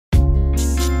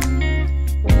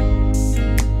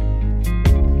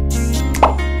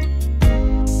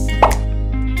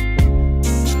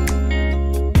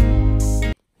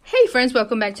friends,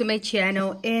 welcome back to my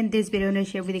channel. In this video I'm going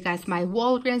to share with you guys my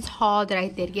Walgreens haul that I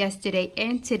did yesterday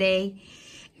and today.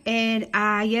 And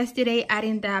yesterday I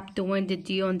ended up doing the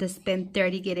deal on the spend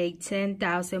 30 get a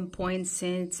 10,000 points,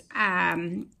 since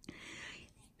I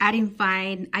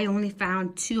only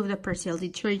found 2 of the Persil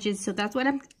detergents. So that's what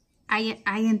I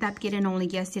ended up getting only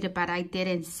yesterday, but I did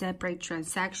in separate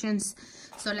transactions.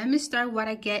 So let me start what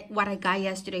I got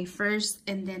yesterday first,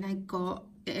 and then I go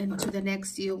into the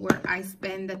next deal where I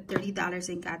spent the $30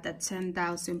 and got the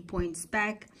 10,000 points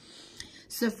back.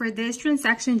 So for this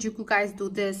transaction, you guys do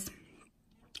this,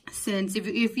 since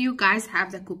if you guys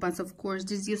have the coupons, of course.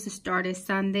 This used to start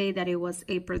Sunday, that it was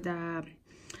April the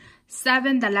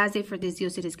 7th. The last day for this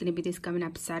use, it is going to be this coming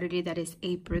up Saturday, that is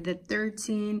April the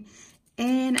 13th.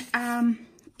 And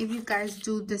if you guys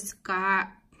do the ska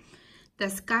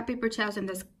paper towels and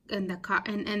the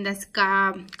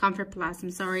ska Comfort Plus, I'm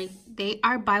sorry, they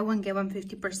are buy one get one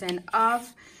 50%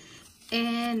 off.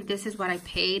 And this is what I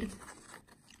paid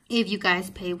if you guys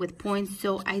pay with points.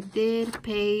 So I did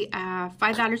pay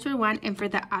 $5 for one, and for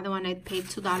the other one I paid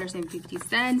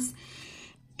 $2.50,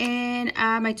 and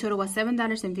my total was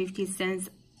 $7.50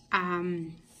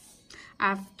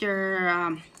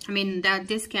 after that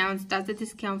discounts. That's the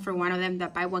discount for one of them,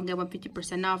 that buy one get one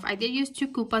 50% off. I did use 2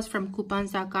 coupons from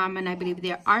coupons.com, and I believe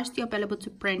they are still available to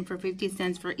print for 50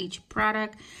 cents for each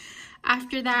product.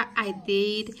 After that, I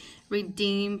did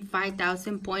redeem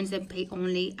 5,000 points and pay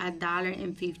only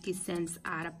 $1.50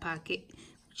 out of pocket,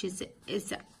 which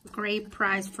is a great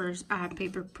price for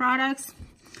paper products.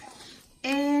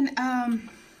 And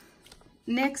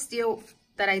next deal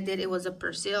that I did, it was a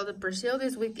Persil. The Persil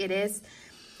this week, it is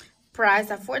priced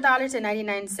at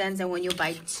 $4.99, and when you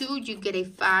buy 2, you get a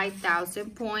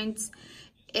 5,000 points.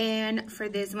 And for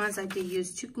these ones, I did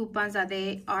use 2 coupons that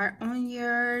they are on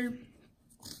your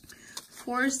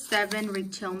 4/7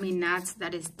 retail me nuts.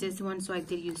 That is this one. So I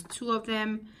did use 2 of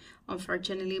them.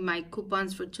 Unfortunately, my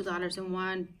coupons for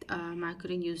 $2.01, I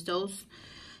couldn't use those.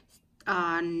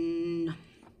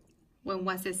 When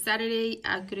was it, Saturday,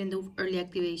 I couldn't do early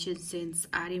activation since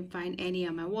I didn't find any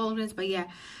on my Walgreens. But yeah,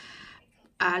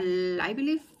 I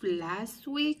believe last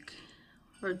week,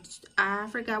 or I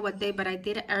forgot what day, but I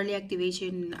did an early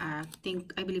activation, I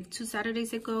believe 2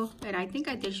 Saturdays ago. And I think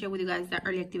I did share with you guys the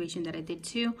early activation that I did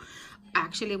too.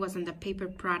 Actually, it was on the paper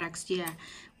products, yeah,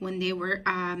 when they were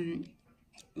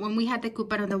when we had the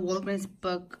coupon on the Walgreens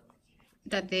book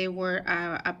that they were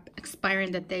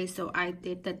expiring that day. So I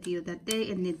did the deal that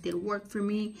day, and it did work for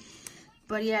me.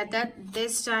 But yeah,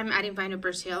 this time I didn't find a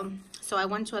Persil, so I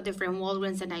went to a different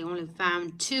Walgreens and I only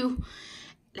found 2.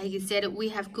 Like I said, we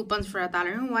have coupons for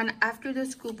 $1.01. After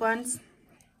those coupons,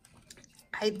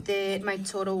 my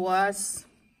total was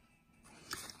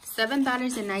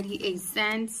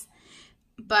 $7.98.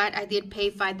 But I did pay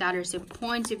 $5 in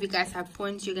points. If you guys have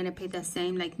points, you're gonna pay the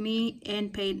same like me,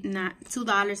 and paid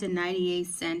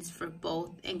 $2.98 for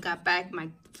both, and got back my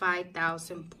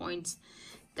 5,000 points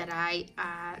that I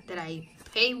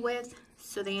paid with.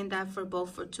 So they end up for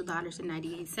both for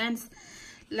 $2.98.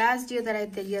 Last deal that I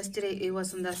did yesterday, it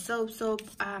was on the soap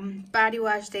body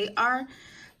wash. They are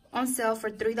on sale for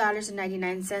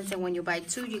 $3.99, and when you buy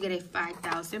 2, you get a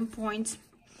 5,000 points.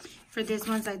 For these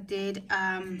ones, I did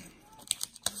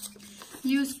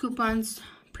use coupons,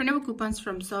 printable coupons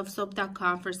from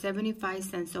softsoap.com for 75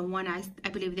 cents on one. I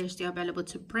believe they're still available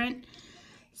to print.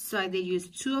 So I did use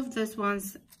 2 of these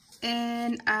ones,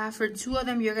 and for 2 of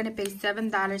them, you're gonna pay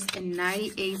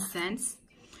 $7.98.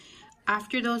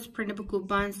 After those printable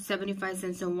coupons, 75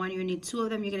 cents on one, you need 2 of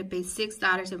them, you're gonna pay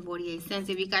 $6.48.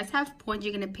 If you guys have points,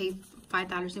 you're gonna pay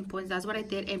 $5 in points. That's what I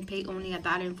did, and pay only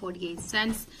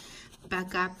 $1.48.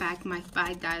 But got back my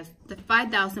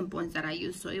 5,000 points that I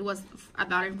used. So it was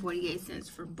 $1.48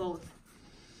 for both.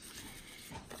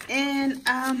 And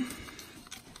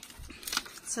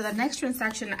so the next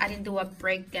transaction, I didn't do a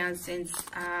breakdown, since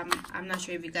I'm not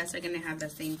sure if you guys are gonna have the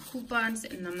same coupons,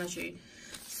 and I'm not sure.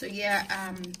 So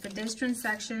yeah, for this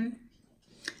transaction,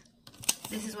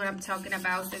 this is what I'm talking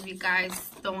about. So if you guys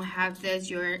don't have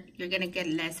this, you're gonna get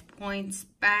less points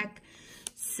back.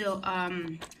 So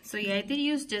so yeah, I did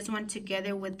use this one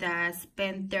together with the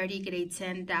spend 30 get a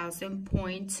 10,000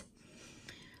 points.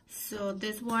 So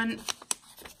this one,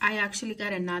 I actually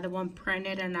got another one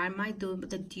printed, and I might do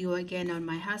the deal again on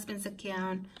my husband's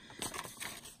account.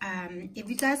 If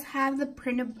you guys have the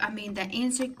the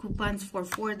insert coupons for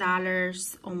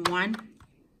 $4 on one,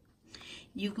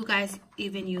 you guys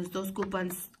even use those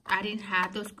coupons. I didn't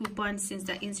have those coupons, since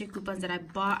the insert coupons that I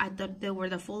bought, I thought they were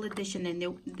the full edition, and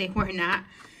they were not.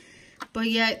 But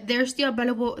yeah, they're still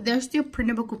available. There's still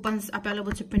printable coupons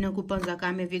available to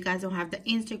printable-coupons.com if you guys don't have the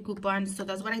instant coupon. So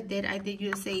that's what I did. I did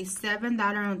use a $7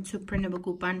 on 2 printable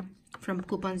coupon from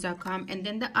coupons.com, and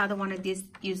then the other one I did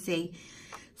use a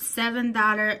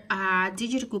 $7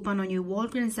 digital coupon on your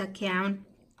Walgreens account.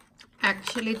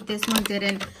 Actually, this one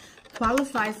didn't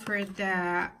qualify for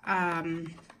the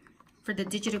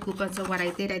digital coupon. So what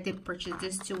I did purchase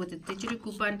this two with the digital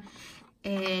coupon,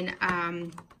 and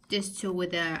this two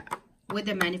with the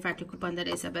manufacturer coupon that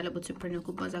is available to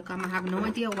printable-coupons.com. I have no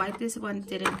idea why this one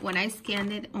didn't. When I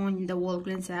scanned it on the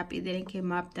Walgreens app, it didn't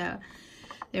come up that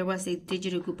there was a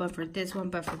digital coupon for this one,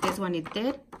 but for this one it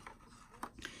did.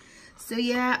 So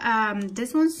yeah,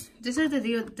 these are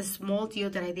the small deal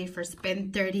that I did for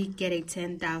spend 30 get a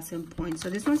 10,000 points. So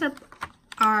these ones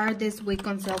are this week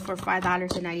on sale for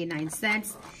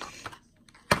 $5.99.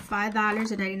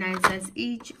 $5.99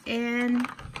 each, and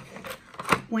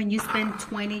when you spend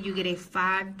 20, you get a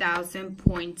 5,000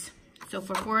 points. So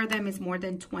for 4 of them, it's more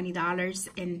than $20.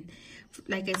 And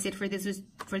like I said, for this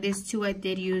two, I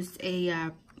did use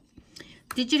a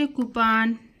digital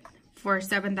coupon for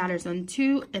 $7 on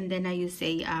 2, and then I used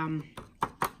a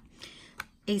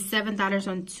 $7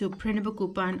 on 2 printable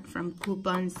coupon from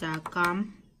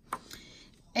coupons.com.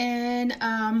 And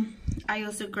I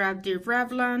also grabbed the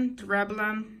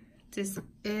Revlon. This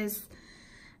is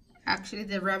actually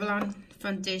the Revlon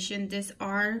foundation. These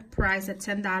are priced at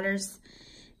 $10.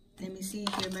 Let me see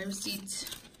here my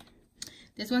receipts.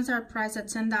 These ones are priced at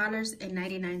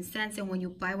 $10.99, and when you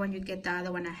buy one, you get the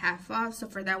other one at half off. So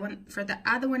for that one, for the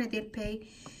other one, I did pay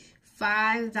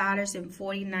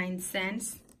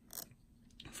 $5.49.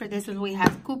 For this one, we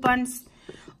have coupons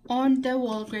on the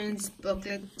Walgreens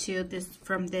booklet to this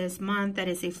from this month. That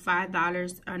is a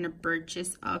 $5 on a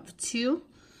purchase of 2.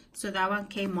 So that one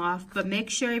came off. But make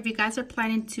sure if you guys are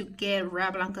planning to get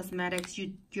Revlon Cosmetics,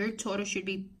 your total should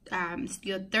be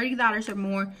still $30 or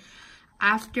more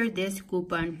after this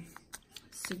coupon.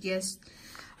 So just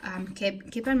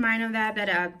keep in mind of that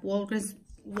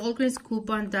Walgreens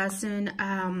coupon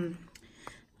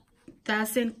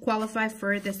doesn't qualify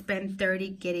for the spend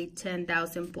 30 get a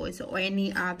 10,000 points or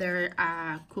any other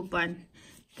coupon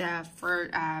for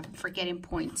getting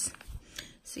points.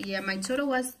 So yeah, my total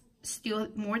was still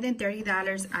more than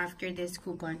 $30 after this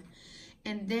coupon.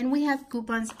 And then we have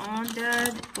coupons on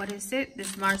the the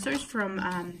Smart Source from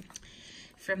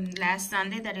last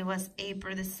Sunday, that it was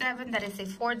April the 7th. That is a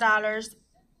 $4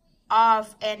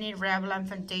 off any Revlon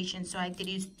foundation. So I did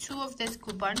use 2 of these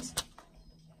coupons,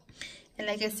 and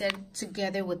like I said,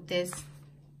 together with this,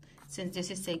 since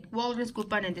this is a Walgreens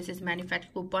coupon and this is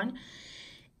manufacturer coupon,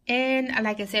 and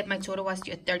like I said, my total was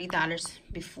just $30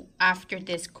 before after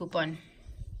this coupon.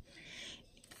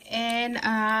 And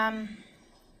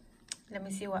let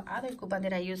me see what other coupon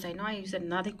did I use. I know I used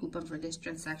another coupon for this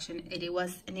transaction. It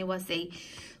was a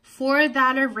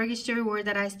 $4 register reward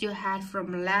that I still had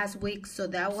from last week. So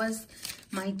that was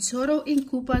my total in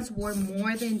coupons were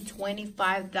more than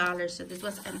 $25. So this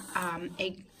was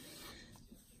it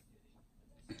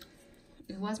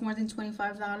was more than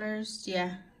 $25.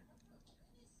 Yeah,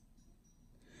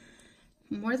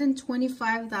 more than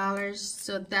 $25.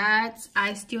 So that's,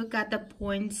 I still got the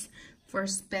points for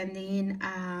spending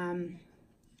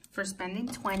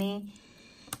 20.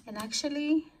 And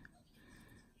actually,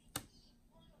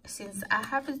 since I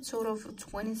have a total of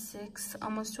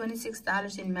almost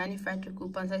 $26 in manufacturer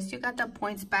coupons, I still got the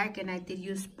points back, and I did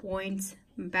use points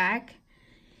back.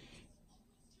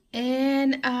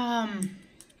 And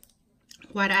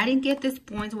what I didn't get these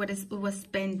points was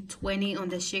spend 20 on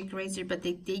the shake razor, but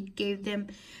they did give them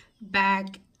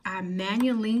back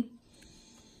manually.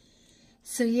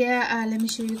 So yeah, let me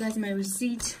show you guys my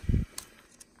receipt.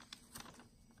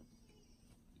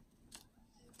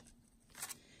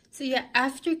 So yeah,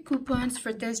 after coupons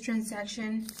for this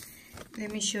transaction,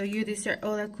 let me show you. These are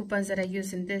all the coupons that I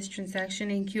used in this transaction,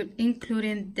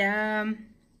 including the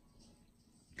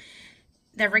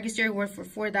register reward for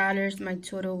 $4. My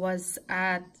total was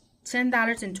at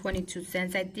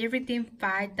 $10.22. I did redeem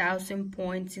 5,000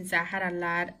 points since I had a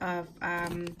lot of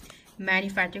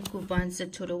manufacturer coupons. The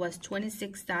total was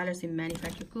 $26 in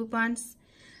manufacturer coupons.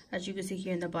 As you can see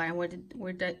here in the bottom where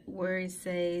it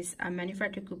says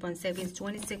manufacturer coupon savings,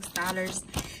 $26.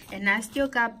 And I still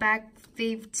got back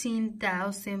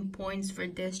 15,000 points for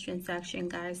this transaction,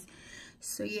 guys.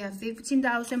 So yeah,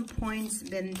 15,000 points.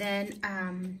 And then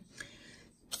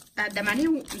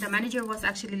the manager was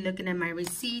actually looking at my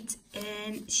receipt,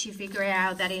 and she figured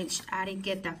out that I didn't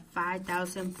get that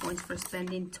 5,000 points for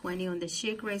spending 20 on the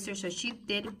shake razor, so she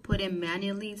did put it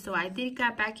manually. So I did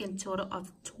get back in total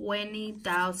of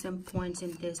 20,000 points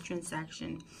in this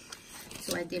transaction.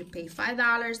 So I did pay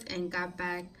 $5 and got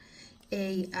back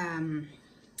a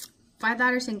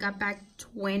 $5 and got back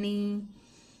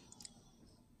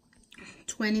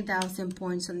 20,000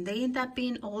 points. And they end up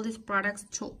being all these products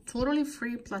totally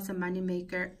free plus a money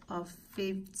maker of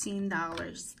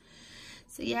 $15.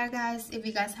 So yeah, guys, if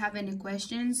you guys have any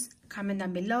questions, comment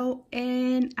down below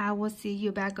and I will see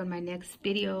you back on my next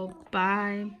video.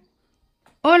 Bye.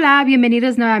 Hola,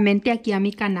 bienvenidos nuevamente aquí a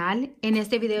mi canal. En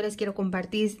este video les quiero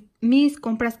compartir mis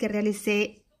compras que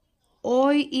realicé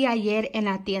hoy y ayer en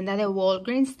la tienda de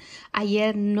Walgreens.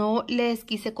 Ayer no les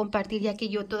quise compartir ya que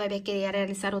yo todavía quería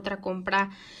realizar otra compra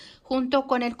junto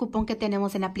con el cupón que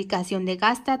tenemos en la aplicación de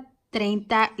Gasta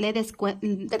 30, le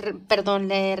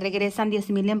regresan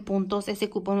 10,000 en puntos. Ese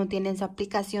cupón lo tiene en su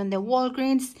aplicación de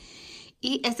Walgreens.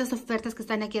 Y estas ofertas que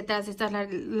están aquí atrás, estas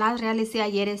las realicé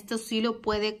ayer. Esto sí lo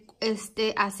puede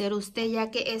hacer usted,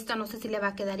 ya que esto no sé si le va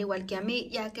a quedar igual que a mí,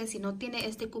 ya que si no tiene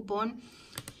este cupón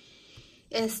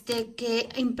que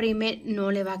imprime,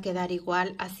 no le va a quedar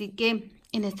igual. Así que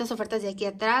en estas ofertas de aquí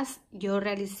atrás, yo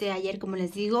realicé ayer, como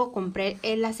les digo, compré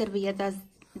las servilletas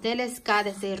del SK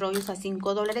de 6 rollos a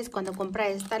 $5. Cuando compra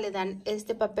esta, le dan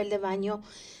este papel de baño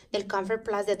del Comfort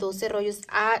Plus de 12 rollos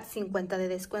a 50 de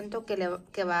descuento, que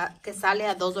sale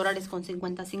a $2 con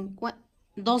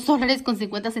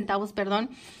 50 centavos, perdón.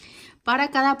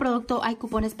 Para cada producto hay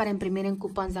cupones para imprimir en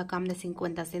coupons.com de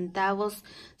 50 centavos.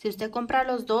 Si usted compra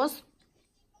los dos,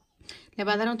 le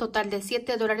va a dar un total de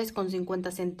 $7 con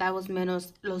 50 centavos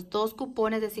menos los dos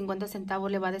cupones de 50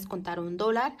 centavos, le va a descontar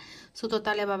 $1. Su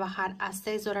total le va a bajar a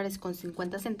 $6 con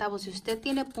 50 centavos. Si usted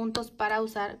tiene puntos para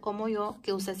usar, como yo,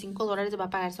 que usa $5, va a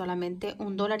pagar solamente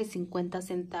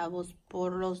 $1.50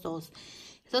 por los dos.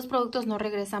 Estos productos no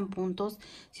regresan puntos.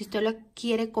 Si usted lo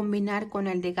quiere combinar con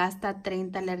el de Gasta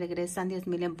 30, le regresan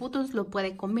 10,000 en puntos. Lo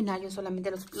puede combinar. Yo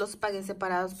solamente los pagué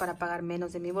separados para pagar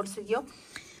menos de mi bolsillo.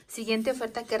 Siguiente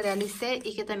oferta que realicé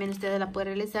y que también ustedes la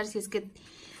pueden realizar si es que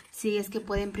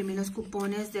puede imprimir los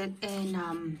cupones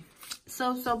en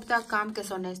soapsoap.com, que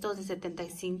son estos de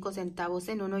 75 centavos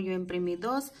en uno. Yo imprimí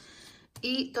 2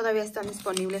 y todavía están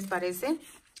disponibles, parece.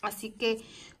 Así que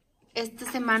esta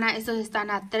semana estos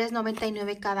están a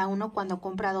 $3.99 cada uno. Cuando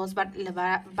compra 2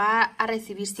 va a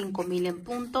recibir 5,000 en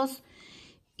puntos.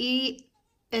 Y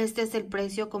este es el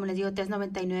precio, como les digo,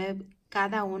 $3.99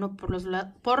 cada uno. Por los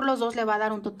dos le va a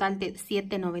dar un total de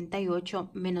 $7.98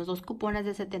 menos 2 cupones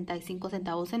de 75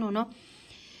 centavos en uno.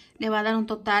 Le va a dar un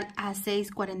total a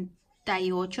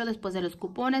 $6.48 después de los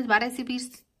cupones. Va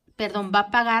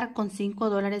a pagar con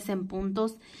 $5 en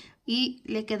puntos y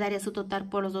le quedaría su total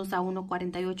por los dos a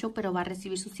 $1.48, pero va a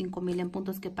recibir sus 5,000 en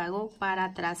puntos que pagó para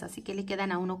atrás. Así que le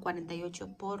quedan a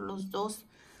 $1.48 por los dos.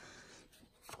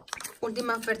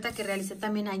 Última oferta que realicé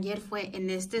también ayer fue en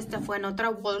esta fue en otra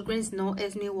Walgreens, no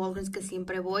es mi Walgreens que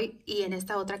siempre voy, y en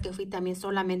esta otra que fui también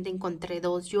solamente encontré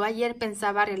 2. Yo ayer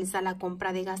pensaba realizar la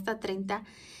compra de Gasta 30,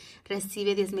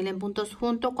 recibe 10,000 en puntos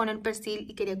junto con el Persil,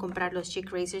 y quería comprar los Chic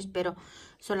Razors, pero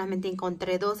solamente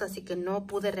encontré 2, así que no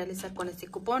pude realizar con este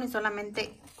cupón y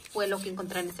solamente fue lo que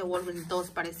encontré en ese Walgreens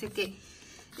 2. Parece que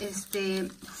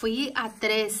fui a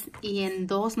 3 y en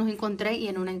 2 no encontré y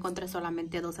en una encontré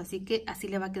solamente 2, así que así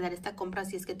le va a quedar esta compra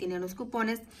si es que tiene los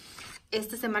cupones.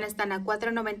 Esta semana están a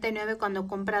 $4.99. Cuando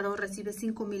compra 2 recibe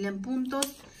 5,000 en puntos.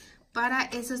 Para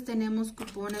esos tenemos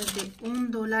cupones de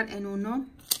 $1 en uno,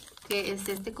 que es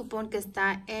este cupón que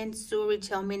está en su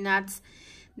Tell Me Nuts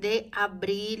de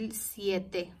abril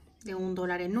 7 de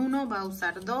 $1 en uno. Va a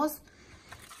usar 2.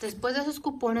 Después de esos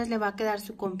cupones le va a quedar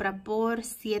su compra por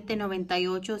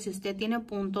 $7.98. Si usted tiene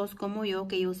puntos como yo,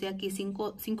 que yo usé aquí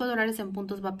 $5 en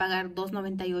puntos, va a pagar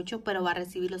 $2.98, pero va a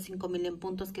recibir los 5,000 en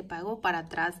puntos que pagó. Para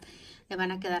atrás le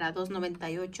van a quedar a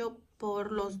 $2.98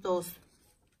 por los dos.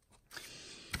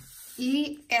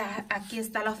 Y aquí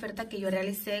está la oferta que yo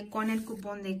realicé con el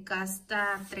cupón de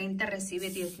Gasta 30,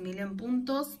 recibe 10,000 en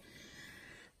puntos.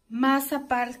 Más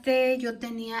aparte, yo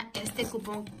tenía este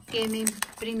cupón que me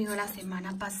imprimió la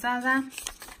semana pasada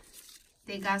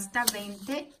de Gasta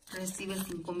 20, recibe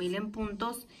 5,000 en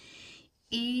puntos.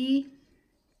 Y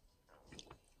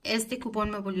este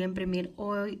cupón me volvió a imprimir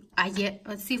ayer.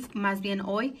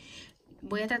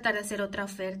 Voy a tratar de hacer otra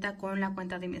oferta con la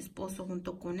cuenta de mi esposo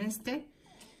junto con este.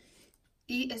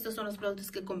 Y estos son los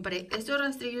productos que compré. Estos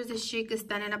rastrillos de Chic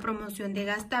están en la promoción de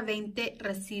Gasta 20,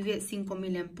 recibe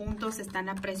 5,000 en puntos. Están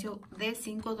a precio de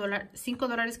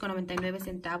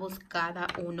 $5.99 cada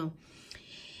uno.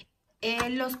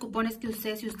 los cupones que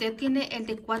usé, si usted tiene el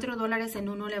de $4 en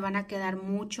uno, le van a quedar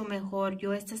mucho mejor.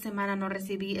 Yo esta semana no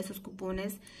recibí esos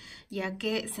cupones, ya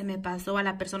que se me pasó a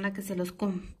la persona que se los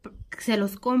compro.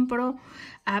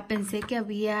 Pensé que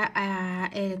había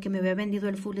el que me había vendido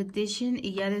el Full Edition,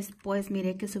 y ya después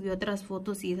miré que subió otras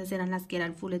fotos y esas eran las que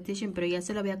eran Full Edition, pero ya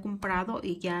se lo había comprado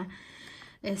y ya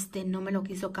no me lo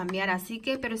quiso cambiar, así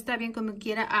que, pero está bien como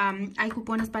quiera. Hay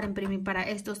cupones para imprimir para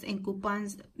estos en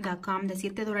coupons.com de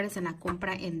 $7 en la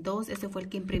compra en 2. Ese fue el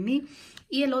que imprimí,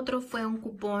 y el otro fue un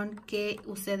cupón que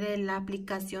usé de la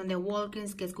aplicación de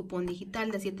Walgreens, que es cupón digital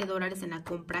de $7 en la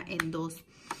compra en 2.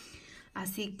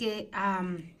 Así que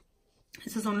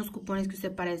esos son los cupones que usé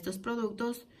para estos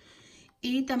productos.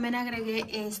 Y también agregué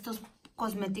estos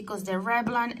cosméticos de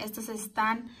Revlon. Estos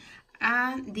están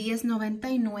a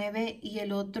 $10.99 y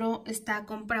el otro está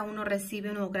compra uno,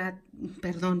 recibe uno gratis,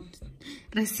 perdón,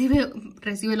 recibe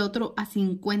el otro a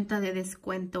 50 de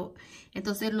descuento.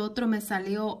 Entonces el otro me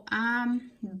salió a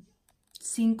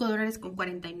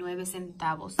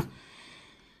 $5.49.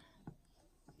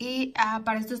 Y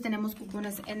para estos tenemos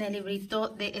cupones en el librito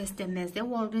de este mes de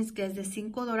Walgreens, que es de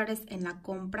 $5 en la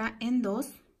compra en 2.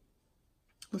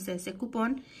 Use ese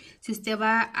cupón. Si usted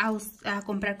va a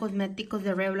comprar cosméticos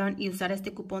de Revlon y usar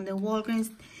este cupón de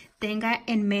Walgreens, tenga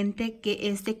en mente que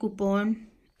este cupón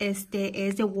es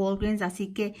de Walgreens, así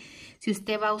que si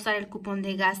usted va a usar el cupón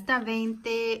de gasta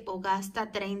 20 o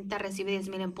gasta 30, recibe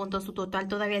 10,000 en puntos, su total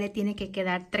todavía le tiene que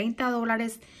quedar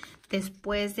 $30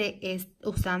 después de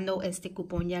usando este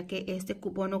cupón, ya que este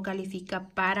cupón no califica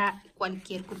para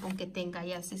cualquier cupón que tenga.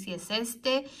 Ya sé si es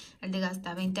el de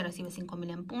gasta 20 recibe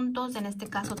 5,000 en puntos. En este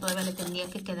caso todavía le tendría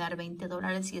que quedar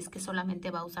 $20 si es que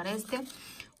solamente va a usar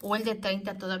o el de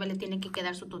 30 todavía le tiene que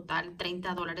quedar su total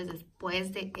 $30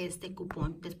 después de este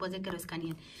cupón, después de que lo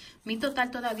escaneen. Mi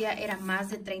total todavía era más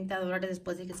de $30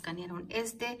 después de que escanearon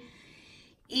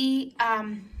y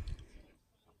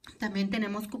también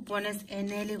tenemos cupones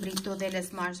en el librito del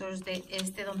Smart Source de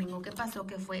este domingo que pasó,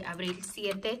 que fue abril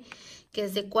 7, que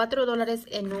es de $4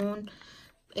 en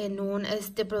un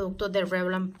producto de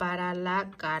Revlon para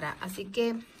la cara. Así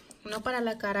que no para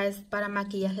la cara, es para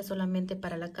maquillaje, solamente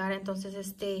para la cara.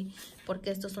 Entonces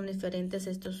porque estos son diferentes,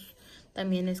 estos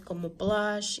también es como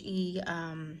blush y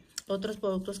otros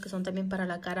productos que son también para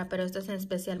la cara, pero estos es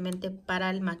especialmente para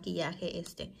el maquillaje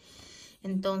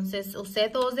Entonces usé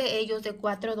 2 de ellos de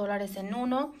 $4 en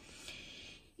uno.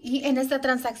 Y en esta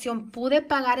transacción pude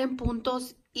pagar en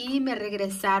puntos y me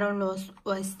regresaron los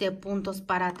puntos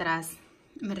para atrás.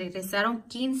 Me regresaron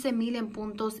 15,000 en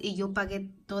puntos y yo pagué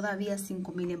todavía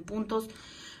 5,000 en puntos.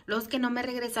 Los que no me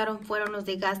regresaron fueron los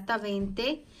de gasta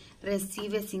 20,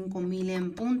 recibe 5,000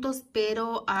 en puntos,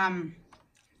 pero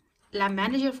la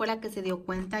manager fue la que se dio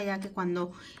cuenta, ya que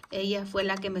cuando ella fue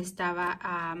la que me estaba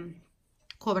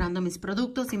cobrando mis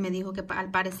productos, y me dijo que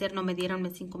al parecer no me dieron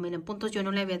mis 5,000 en puntos. Yo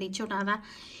no le había dicho nada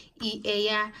y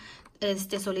ella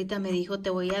solita me dijo: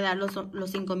 te voy a dar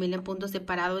los 5,000 en puntos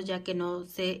separados, ya que no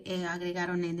se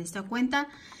agregaron en esta cuenta.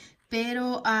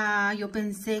 Pero yo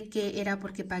pensé que era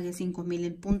porque pagué 5,000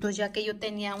 en puntos, ya que yo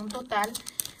tenía un total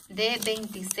de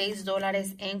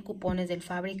 $26 en cupones del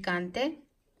fabricante.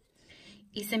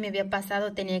 Y se me había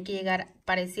pasado, tenía que llegar,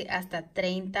 parece, hasta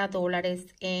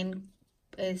 $30 en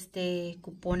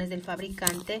cupones del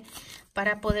fabricante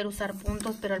para poder usar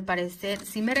puntos, pero al parecer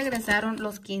sí me regresaron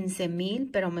los 15,000,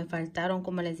 pero me faltaron,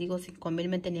 como les digo, 5,000,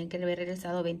 me tenían que haber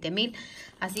regresado 20,000,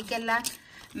 así que la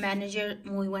manager,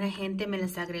 muy buena gente, me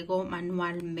les agregó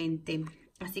manualmente.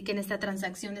 Así que en esta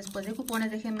transacción, después de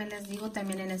cupones, déjenme les digo,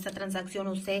 también en esta transacción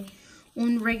usé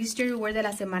un Register Reward de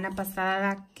la semana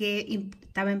pasada que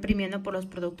estaba imprimiendo por los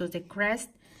productos de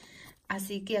Crest.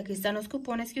 Así que aquí están los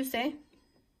cupones que usé,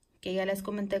 que ya les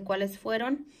comenté cuáles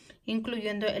fueron,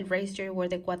 incluyendo el Register Reward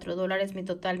de $4. Mi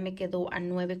total me quedó a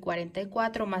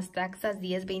 $9.44 más taxas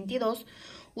 $10.22.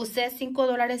 Usé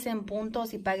 $5 en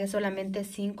puntos y pagué solamente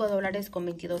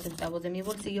 $5.22 de mi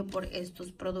bolsillo por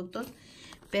estos productos.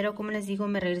 Pero como les digo,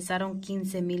 me regresaron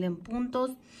 15,000 en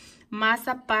puntos, más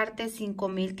aparte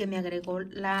 5,000 que me agregó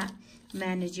la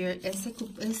manager.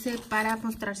 Ese para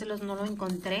mostrárselos no lo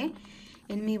encontré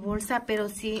en mi bolsa, pero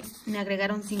sí me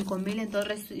agregaron 5,000, entonces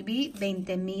recibí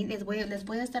 20,000. Les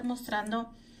voy a estar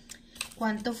mostrando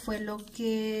cuánto fue lo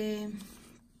que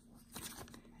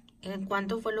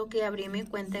abrí mi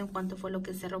cuenta, en cuánto fue lo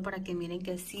que cerró, para que miren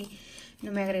que sí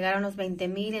me agregaron los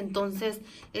 20,000. Entonces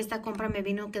esta compra me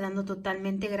vino quedando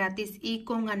totalmente gratis y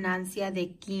con ganancia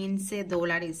de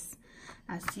 $15.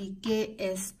 Así que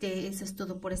eso es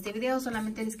todo por este video.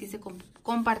 Solamente les quise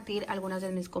compartir algunas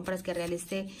de mis compras que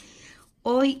realicé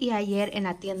hoy y ayer en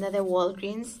la tienda de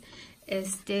Walgreens.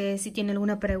 Si tienen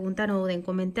alguna pregunta, no duden en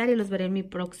comentarios. Los veré en mi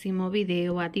próximo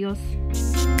video. Adiós.